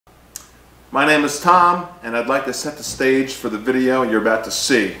My name is Tom, and I'd like to set the stage for the video you're about to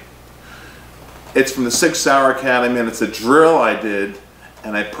see. It's from the Sig Sauer Academy, and it's a drill I did,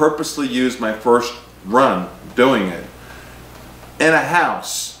 and I purposely used my first run doing it in a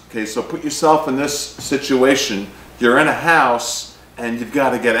house. Okay, so put yourself in this situation. You're in a house, and you've got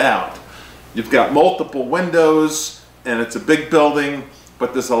to get out. You've got multiple windows, and it's a big building,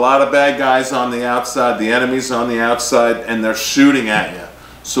 but there's a lot of bad guys on the outside, the enemy's on the outside, and they're shooting at you.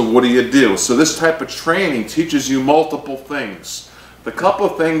 So what do? So this type of training teaches you multiple things. The couple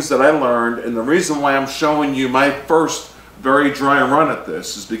of things that I learned, and the reason why I'm showing you my first very dry run at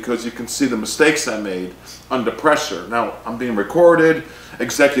this is because you can see the mistakes I made under pressure. Now, I'm being recorded,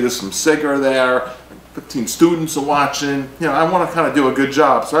 executives from Sig are there, 15 students are watching. You know, I want to kind of do a good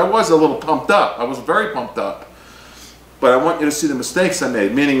job. So I was a little pumped up. I was very pumped up. But I want you to see the mistakes I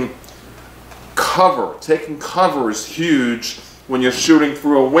made, meaning cover. Taking cover is huge when you're shooting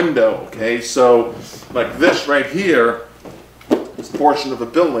through a window, okay? So like this right here, this portion of the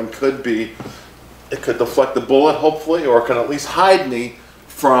building could be, it could deflect the bullet hopefully, or it can at least hide me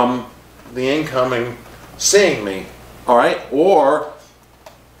from the incoming seeing me, all right? Or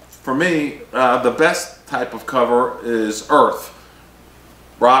for me, the best type of cover is earth,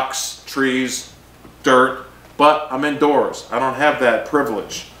 rocks, trees, dirt, but I'm indoors. I don't have that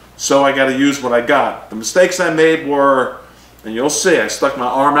privilege, so I got to use what I got. The mistakes I made were, and you'll see, I stuck my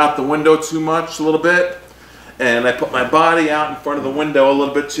arm out the window too much a little bit, and I put my body out in front of the window a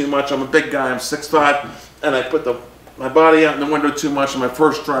little bit too much. I'm a big guy, I'm 6'5", and I put my body out in the window too much in my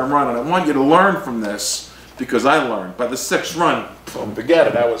first dry run, and I want you to learn from this because I learned. By the 6th run, forget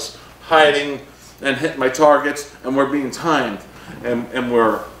it, I was hiding and hitting my targets, and we're being timed, and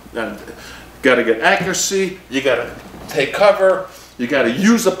we're got to get accuracy, you got to take cover, you got to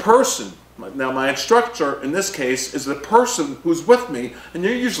use a person. Now my instructor in this case is the person who's with me, and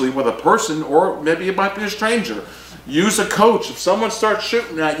you're usually with a person, or maybe it might be a stranger. Use a coach. If someone starts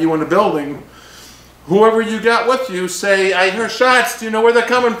shooting at you in the building, whoever you got with you, say, I hear shots, do you know where they're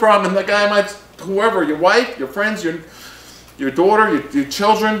coming from? And the guy might, whoever, your wife, your friends, your daughter, your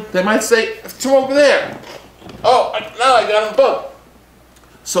children, they might say, it's over there. Oh, now I got them both.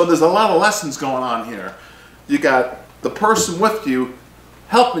 So there's a lot of lessons going on here. You got the person with you,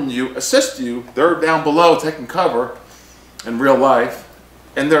 helping you, assist you. They're down below taking cover in real life,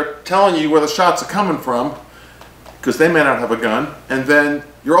 and they're telling you where the shots are coming from because they may not have a gun. And then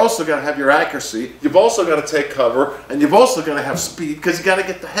you're also got to have your accuracy. You've also got to take cover, and you've also got to have speed because you got to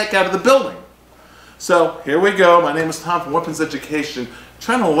get the heck out of the building. So here we go. My name is Tom from Weapons Education.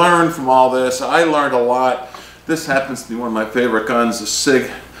 Trying to learn from all this. I learned a lot. This happens to be one of my favorite guns, the Sig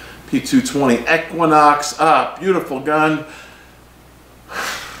P220 Equinox. Beautiful gun.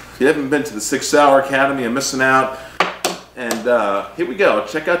 If you haven't been to the Sig Sauer Academy, you're missing out. And here we go.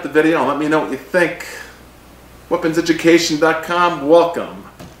 Check out the video and let me know what you think. WeaponsEducation.com. Welcome.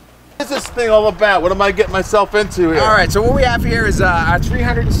 What is this thing all about? What am I getting myself into here? All right, so what we have here is a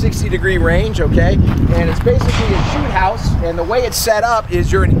 360-degree range, okay? And it's basically a shoot house, and the way it's set up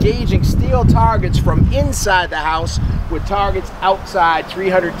is you're engaging steel targets from inside the house with targets outside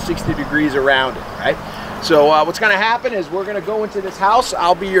 360 degrees around it, right? So what's going to happen is we're going to go into this house.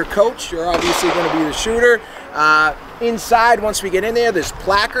 I'll be your coach. You're obviously going to be the shooter. Inside, once we get in there, there's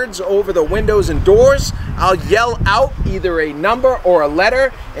placards over the windows and doors. I'll yell out either a number or a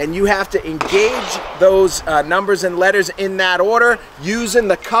letter, and you have to engage those numbers and letters in that order, using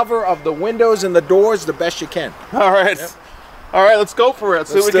the cover of the windows and the doors the best you can. All right. Yep. All right, let's go for it.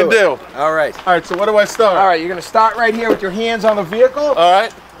 See what we can do. All right. All right, so where do I start? All right, you're going to start right here with your hands on the vehicle. All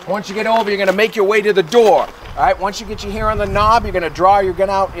right. Once you get over, you're going to make your way to the door. All right, once you get your hair on the knob, you're going to draw your gun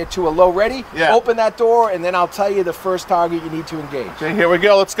out into a low ready. Yeah. Open that door, and then I'll tell you the first target you need to engage. Okay, here we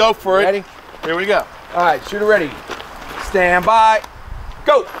go. Let's go for it. Ready? Here we go. All right, shooter ready. Stand by.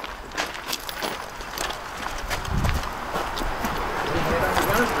 Go. All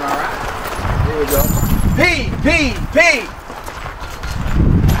right. Here we go. P, P, P.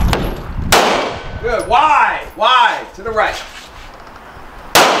 Good. Y, to the right.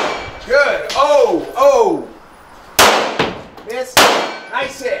 Good. Oh. Miss.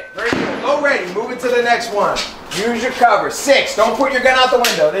 Nice hit. Very good. Low ready. Move it to the next one. Use your cover. 6. Don't put your gun out the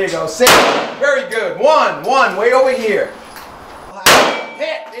window. There you go. 6. Very good. 1. Way over here.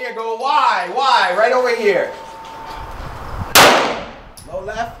 Hit. There you go. Y. Right over here. Low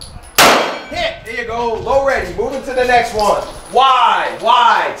left. Hit. There you go. Low ready. Move it to the next one.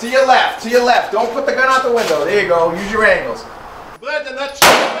 Y. To your left. Don't put the gun out the window. There you go. Use your angles.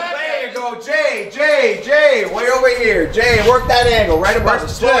 There you go. J. Way over here. J. Work that angle right above it.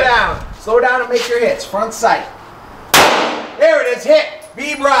 Slow down and make your hits. Front sight. There it is. Hit.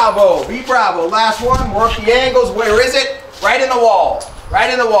 Be bravo. Be bravo. Last one. Work the angles. Where is it? Right in the wall. Right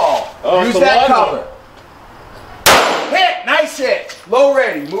in the wall. Oh, use that cover. Hit. Nice hit. Low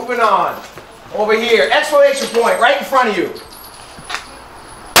ready. Moving on. Over here. Exclamation point. Right in front of you.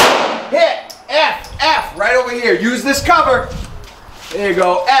 Hit. F. F. Right over here. Use this cover. There you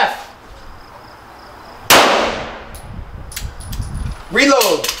go. F.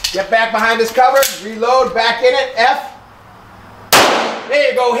 Reload. Get back behind this cover. Reload. Back in it. F.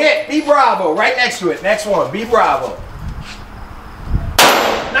 There you go. Hit. Be bravo. Right next to it. Next one. Be bravo.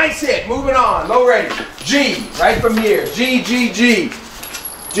 Nice hit. Moving on. Low ready. G. Right from here. G, G, G.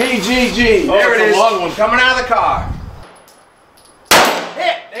 G, G, G. Oh, there it is. a long one. Coming out of the car.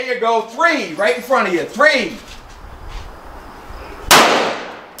 Hit. There you go. 3. Right in front of you. 3.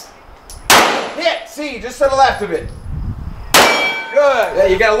 Hit. C. Just to the left of it. Good. Yeah,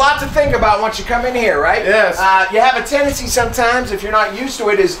 you got a lot to think about once you come in here, right? Yes. You have a tendency sometimes, if you're not used to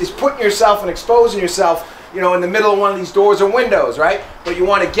it, is putting yourself and exposing yourself, you know, in the middle of one of these doors or windows, right? But you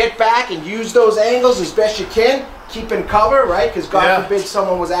want to get back and use those angles as best you can. Keep in cover, right? Because God forbid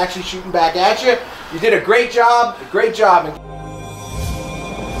someone was actually shooting back at you. You did a great job.